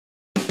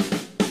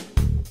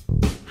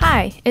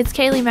Hi, it's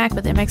Kaylee Mack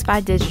with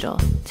MX5 Digital.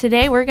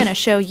 Today we're going to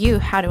show you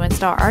how to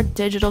install our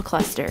digital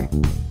cluster.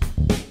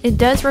 It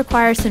does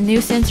require some new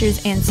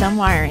sensors and some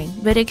wiring,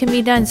 but it can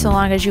be done so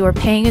long as you are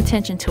paying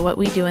attention to what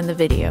we do in the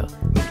video.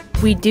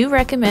 We do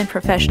recommend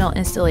professional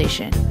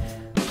installation.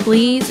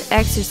 Please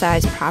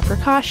exercise proper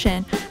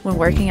caution when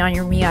working on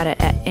your Miata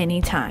at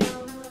any time.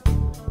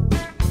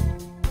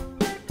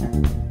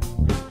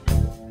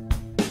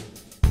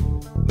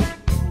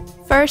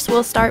 First,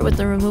 we'll start with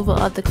the removal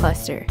of the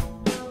cluster.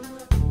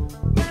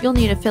 You'll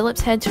need a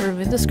Phillips head to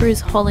remove the screws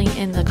holding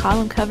in the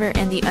column cover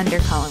and the under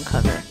column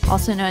cover,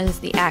 also known as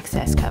the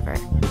access cover.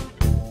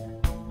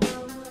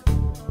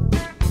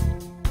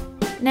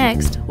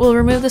 Next, we'll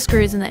remove the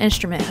screws in the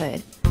instrument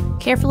hood.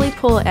 Carefully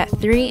pull at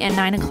 3 and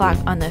 9 o'clock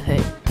on the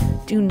hood.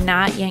 Do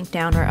not yank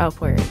down or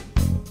upward.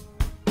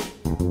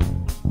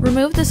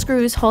 Remove the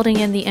screws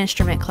holding in the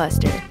instrument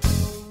cluster.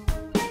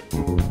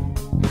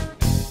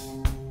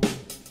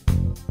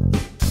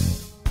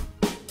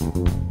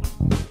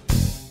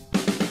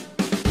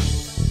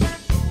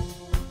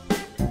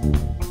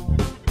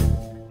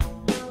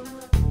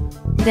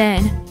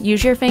 Then,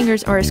 use your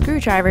fingers or a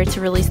screwdriver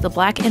to release the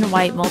black and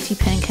white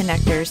multi-pin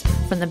connectors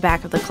from the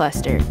back of the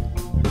cluster.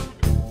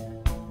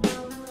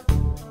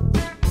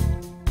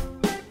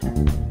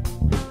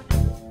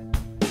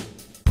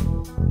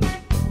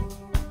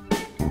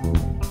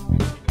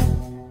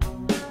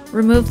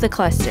 Remove the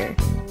cluster.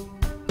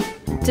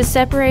 To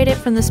separate it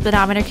from the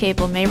speedometer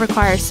cable may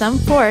require some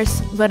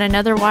force, but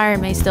another wire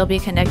may still be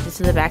connected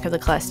to the back of the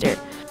cluster.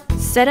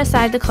 Set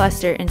aside the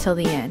cluster until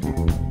the end.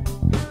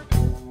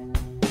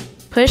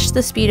 Push the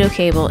speedo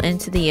cable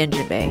into the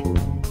engine bay.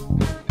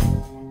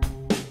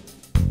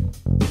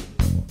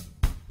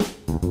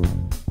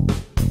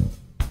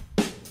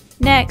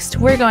 Next,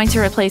 we're going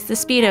to replace the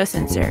speedo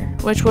sensor,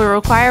 which will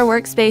require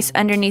workspace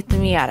underneath the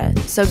Miata,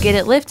 so get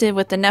it lifted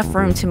with enough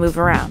room to move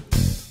around.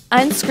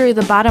 Unscrew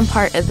the bottom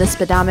part of the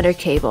speedometer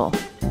cable.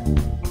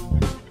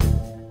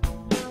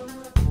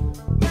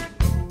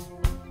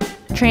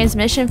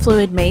 Transmission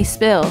fluid may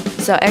spill,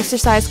 so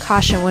exercise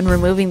caution when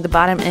removing the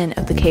bottom end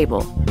of the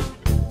cable.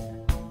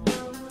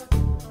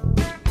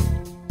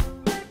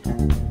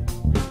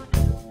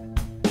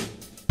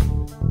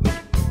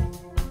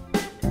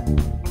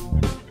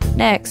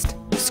 Next,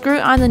 screw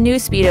on the new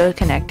speedo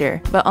connector,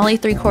 but only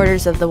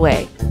 3/4 of the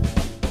way.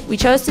 We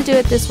chose to do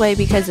it this way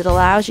because it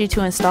allows you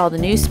to install the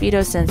new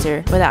speedo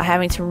sensor without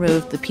having to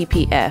remove the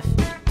PPF.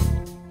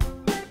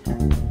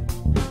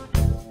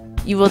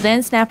 You will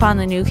then snap on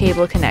the new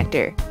cable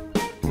connector.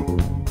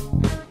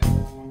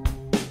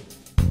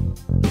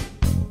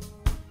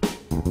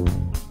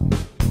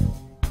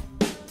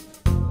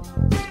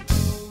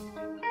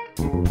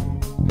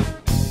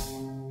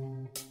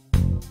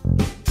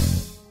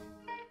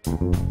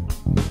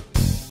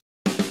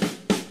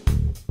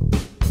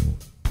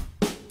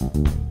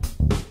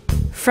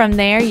 From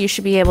there, you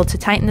should be able to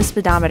tighten the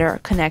speedometer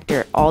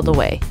connector all the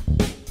way.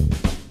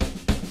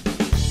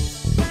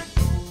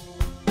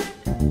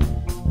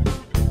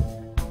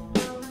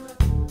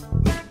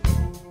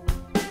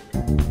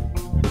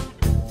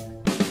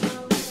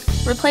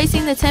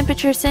 Replacing the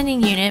temperature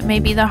sending unit may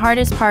be the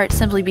hardest part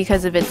simply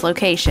because of its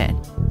location.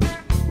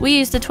 We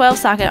used a 12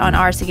 socket on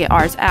ours to get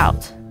ours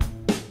out.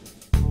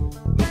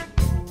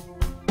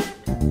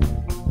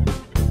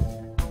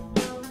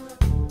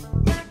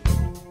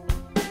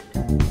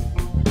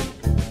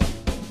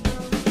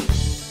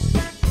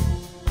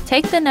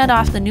 Take the nut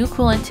off the new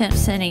coolant temp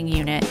sending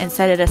unit and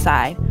set it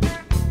aside.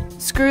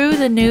 Screw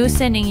the new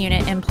sending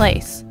unit in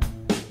place.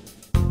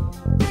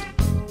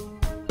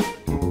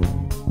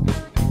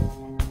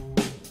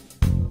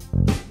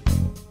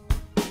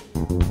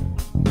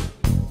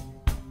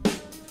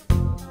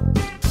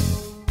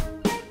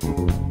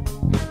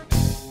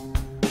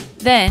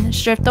 Then,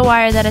 strip the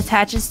wire that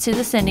attaches to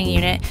the sending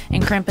unit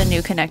and crimp a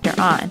new connector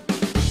on.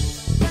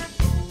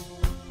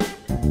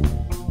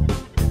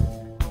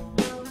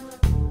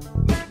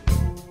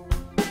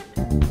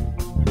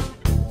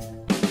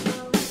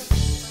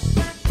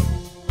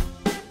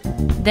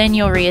 Then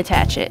you'll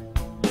reattach it.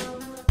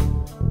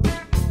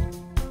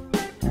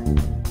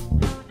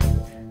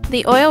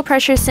 The oil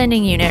pressure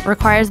sending unit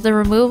requires the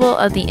removal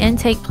of the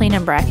intake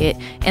plenum bracket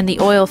and the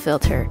oil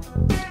filter.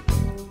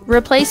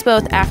 Replace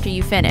both after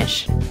you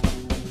finish.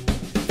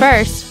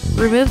 First,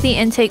 remove the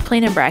intake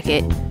plenum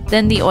bracket,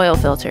 then the oil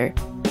filter.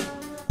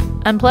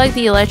 Unplug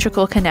the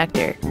electrical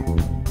connector.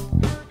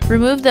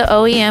 Remove the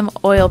OEM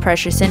oil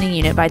pressure sending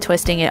unit by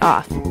twisting it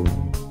off.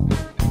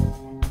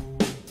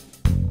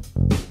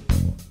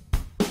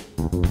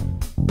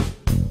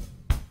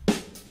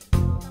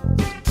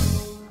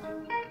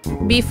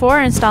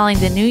 Before installing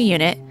the new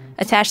unit,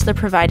 attach the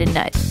provided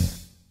nut.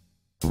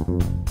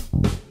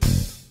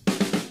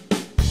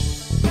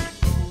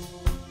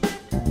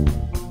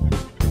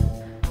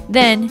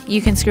 Then,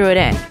 you can screw it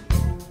in.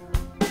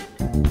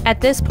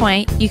 At this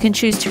point, you can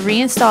choose to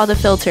reinstall the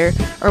filter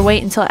or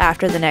wait until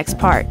after the next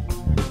part.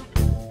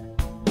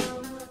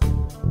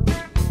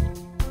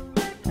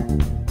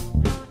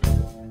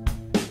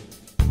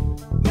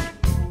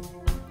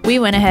 We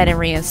went ahead and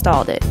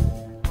reinstalled it.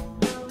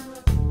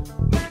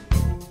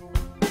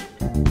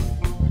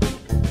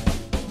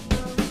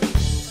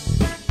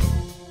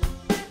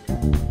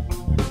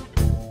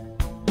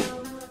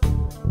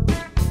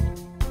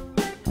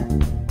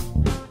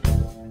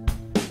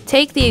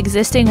 Take the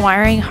existing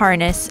wiring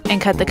harness and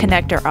cut the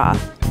connector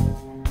off.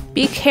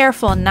 Be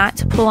careful not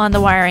to pull on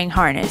the wiring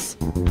harness.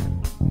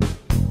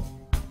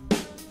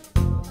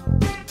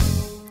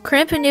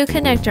 Crimp a new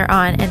connector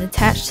on and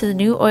attach to the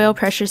new oil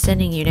pressure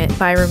sending unit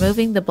by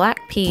removing the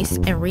black piece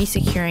and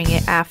resecuring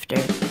it after.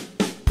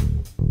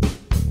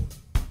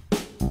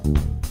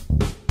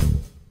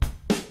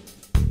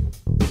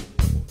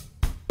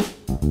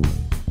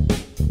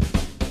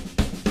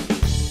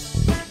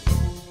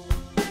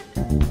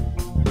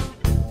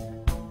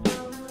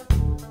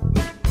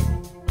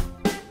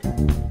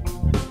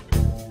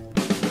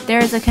 There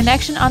is a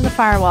connection on the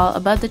firewall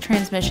above the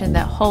transmission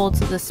that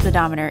holds the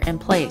speedometer in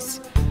place.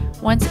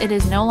 Once it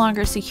is no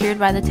longer secured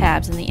by the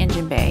tabs in the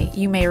engine bay,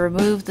 you may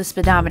remove the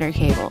speedometer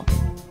cable.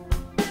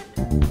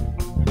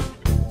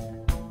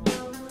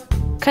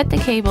 Cut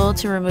the cable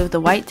to remove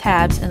the white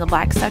tabs and the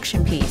black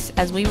suction piece,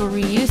 as we will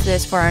reuse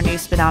this for our new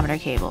speedometer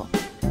cable.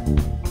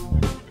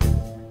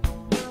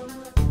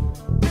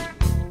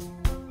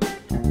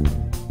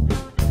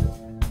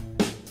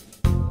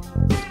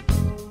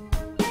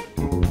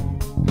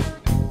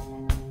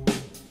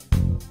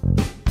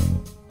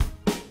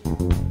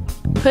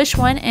 Push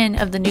one end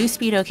of the new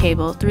speedo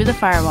cable through the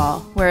firewall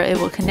where it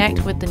will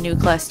connect with the new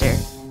cluster.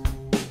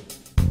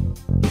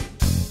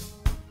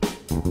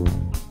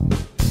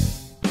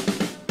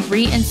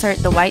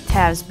 Reinsert the white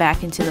tabs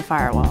back into the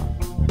firewall.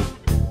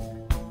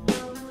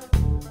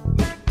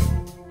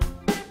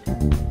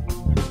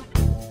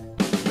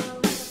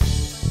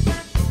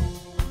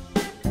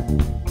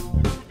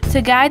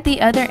 To guide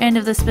the other end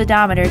of the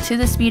speedometer to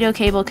the speedo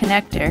cable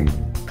connector,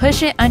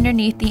 push it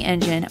underneath the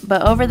engine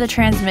but over the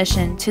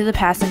transmission to the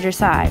passenger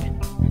side.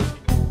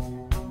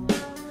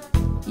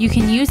 You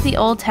can use the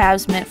old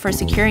tabs meant for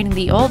securing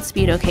the old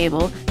speedo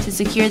cable to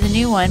secure the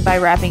new one by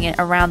wrapping it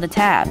around the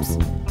tabs.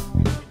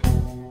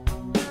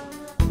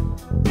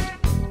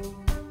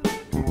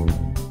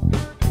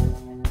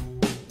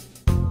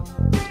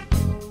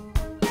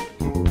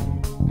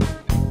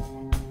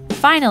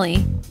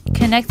 Finally,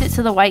 connect it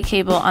to the white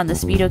cable on the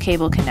speedo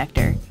cable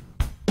connector.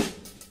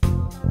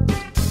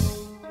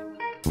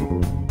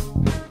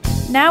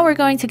 Now we're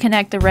going to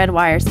connect the red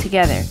wires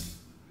together.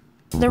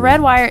 The red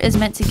wire is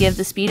meant to give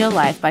the speedo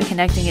life by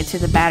connecting it to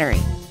the battery.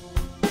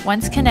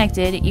 Once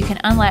connected, you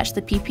can unlatch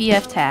the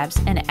PPF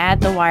tabs and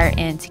add the wire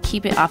in to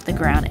keep it off the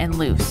ground and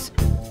loose.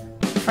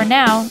 For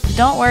now,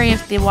 don't worry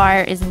if the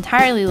wire is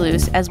entirely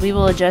loose, as we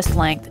will adjust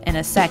length in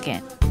a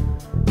second.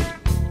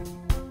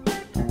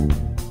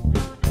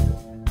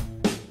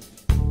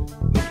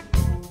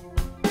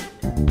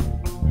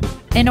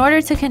 In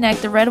order to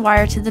connect the red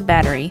wire to the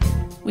battery,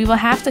 we will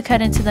have to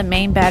cut into the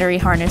main battery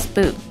harness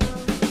boot.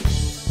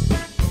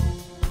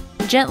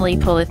 Gently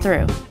pull it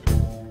through.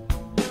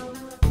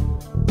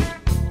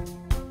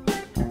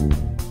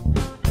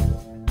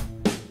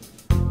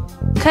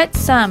 Cut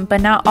some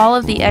but not all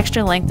of the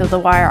extra length of the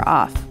wire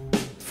off.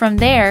 From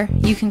there,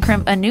 you can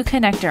crimp a new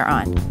connector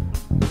on.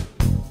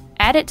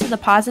 Add it to the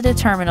positive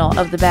terminal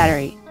of the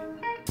battery.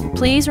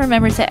 Please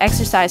remember to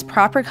exercise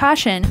proper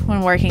caution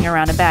when working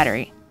around a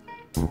battery.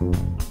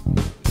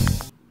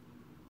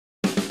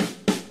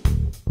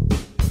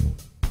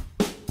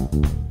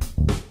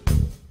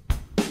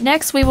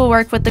 Next, we will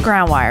work with the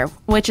ground wire,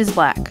 which is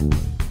black.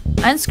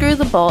 Unscrew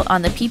the bolt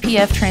on the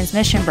PPF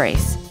transmission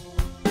brace.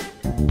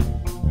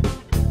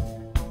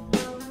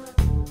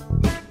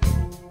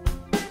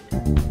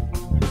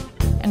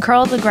 And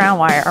curl the ground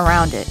wire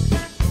around it.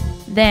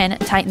 Then,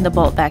 tighten the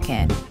bolt back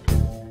in.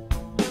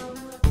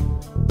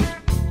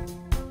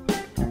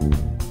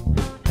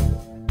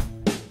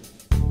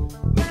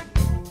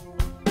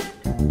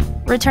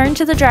 Return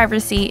to the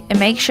driver's seat and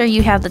make sure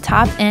you have the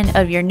top end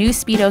of your new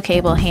speedo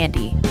cable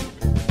handy.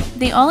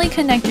 The only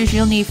connectors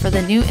you'll need for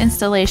the new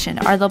installation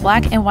are the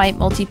black and white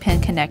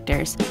multi-pin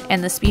connectors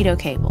and the speedo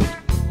cable.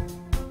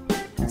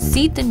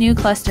 Seat the new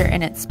cluster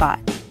in its spot.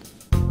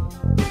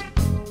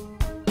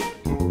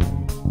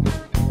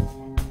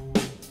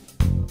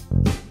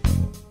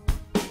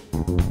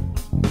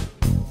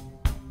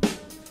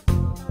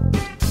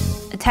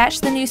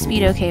 Attach the new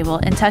speedo cable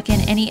and tuck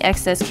in any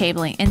excess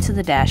cabling into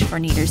the dash for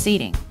neater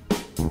seating.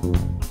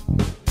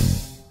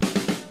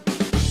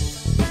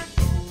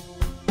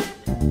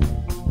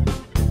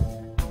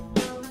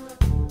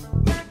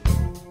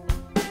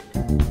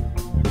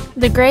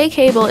 The gray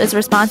cable is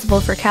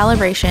responsible for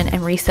calibration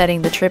and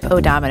resetting the trip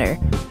odometer.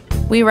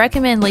 We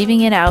recommend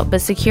leaving it out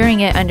but securing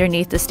it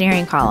underneath the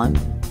steering column.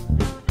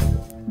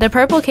 The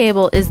purple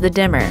cable is the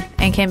dimmer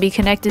and can be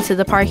connected to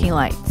the parking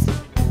lights.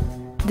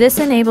 This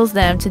enables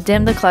them to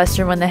dim the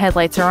cluster when the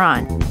headlights are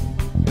on.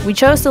 We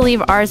chose to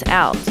leave ours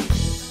out.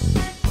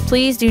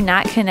 Please do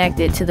not connect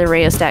it to the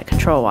rheostat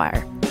control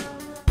wire.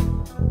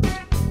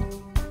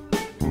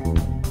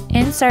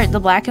 Insert the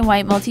black and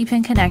white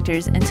multi-pin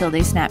connectors until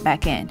they snap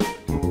back in.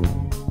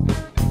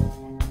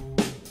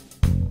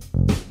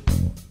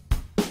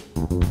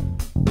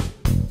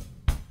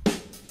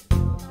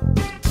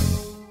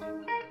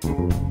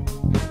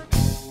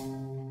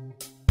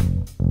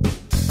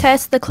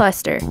 Test the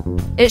cluster.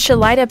 It should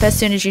light up as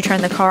soon as you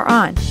turn the car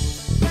on.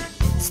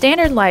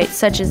 Standard lights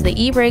such as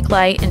the e-brake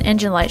light and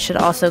engine light should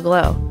also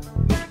glow.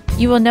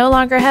 You will no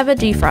longer have a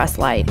defrost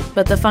light,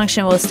 but the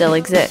function will still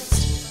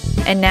exist.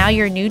 And now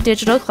your new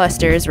digital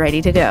cluster is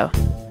ready to go.